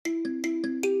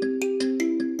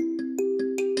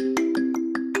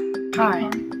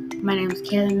Hi, my name is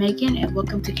Caleb Macon, and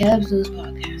welcome to Caleb's Lose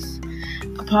Podcast,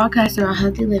 a podcast about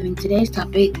healthy living. Today's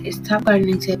topic is top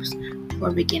gardening tips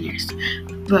for beginners.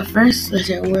 But first, let's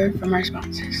hear a word from our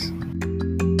sponsors.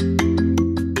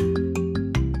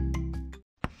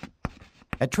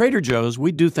 At Trader Joe's,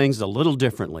 we do things a little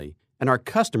differently, and our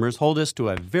customers hold us to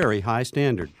a very high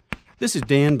standard. This is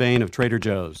Dan Bain of Trader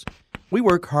Joe's. We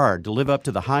work hard to live up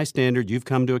to the high standard you've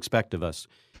come to expect of us.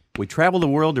 We travel the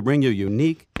world to bring you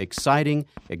unique, exciting,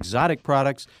 exotic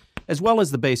products, as well as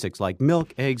the basics like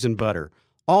milk, eggs, and butter,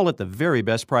 all at the very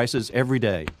best prices every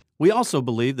day. We also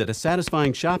believe that a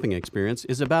satisfying shopping experience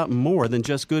is about more than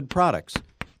just good products.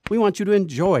 We want you to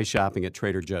enjoy shopping at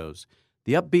Trader Joe's.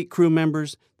 The upbeat crew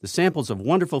members, the samples of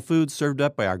wonderful food served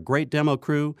up by our great demo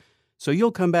crew, so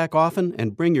you'll come back often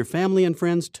and bring your family and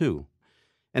friends too.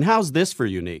 And how's this for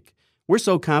unique? We're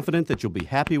so confident that you'll be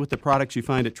happy with the products you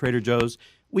find at Trader Joe's,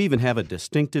 we even have a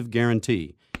distinctive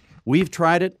guarantee. We've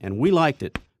tried it and we liked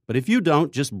it, but if you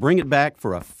don't, just bring it back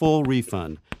for a full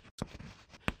refund.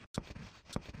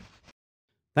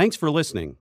 Thanks for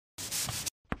listening.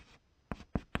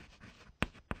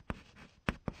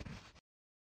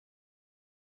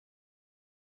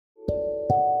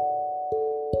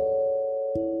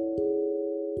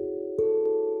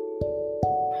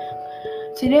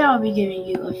 Today I'll be giving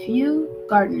you a few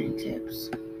gardening tips.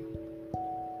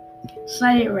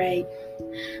 Slide it right.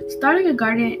 Starting a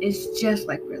garden is just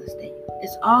like real estate.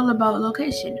 It's all about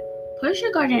location. Place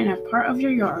your garden in a part of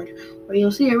your yard where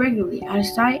you'll see it regularly. Out of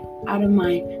sight, out of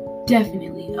mind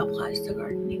definitely applies to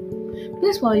gardening.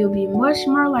 This way you'll be much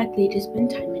more likely to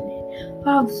spend time in it.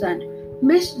 Follow the sun.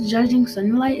 Misjudging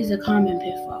sunlight is a common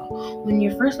pitfall. When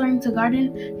you're first learning to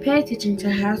garden, pay attention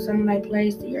to how sunlight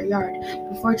plays to your yard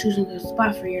before choosing a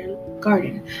spot for your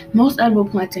garden. Most edible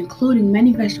plants, including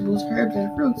many vegetables, herbs,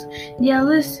 and fruits, need at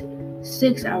least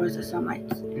 6 hours of sunlight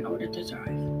in order to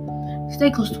thrive.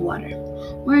 Stay close to water.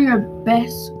 One of your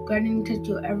best gardening tips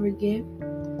you'll ever give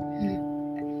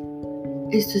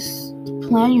is to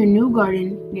plant your new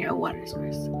garden near a water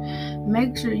source.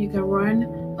 Make sure you can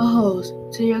run a hose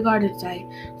to your garden site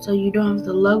so you don't have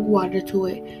to lug water to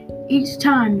it each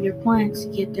time your plants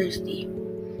get thirsty.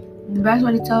 The best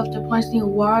way to tell if the plants need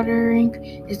watering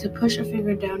is to push your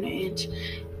finger down an inch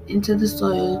into the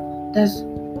soil that's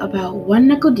about 1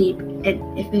 nickel deep,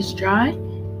 and if it's dry,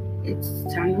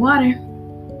 it's time to water.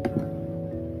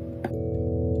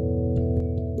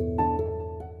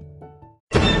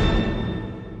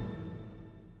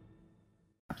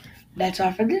 That's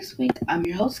all for this week. I'm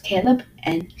your host, Caleb,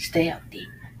 and stay healthy.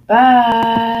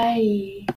 Bye.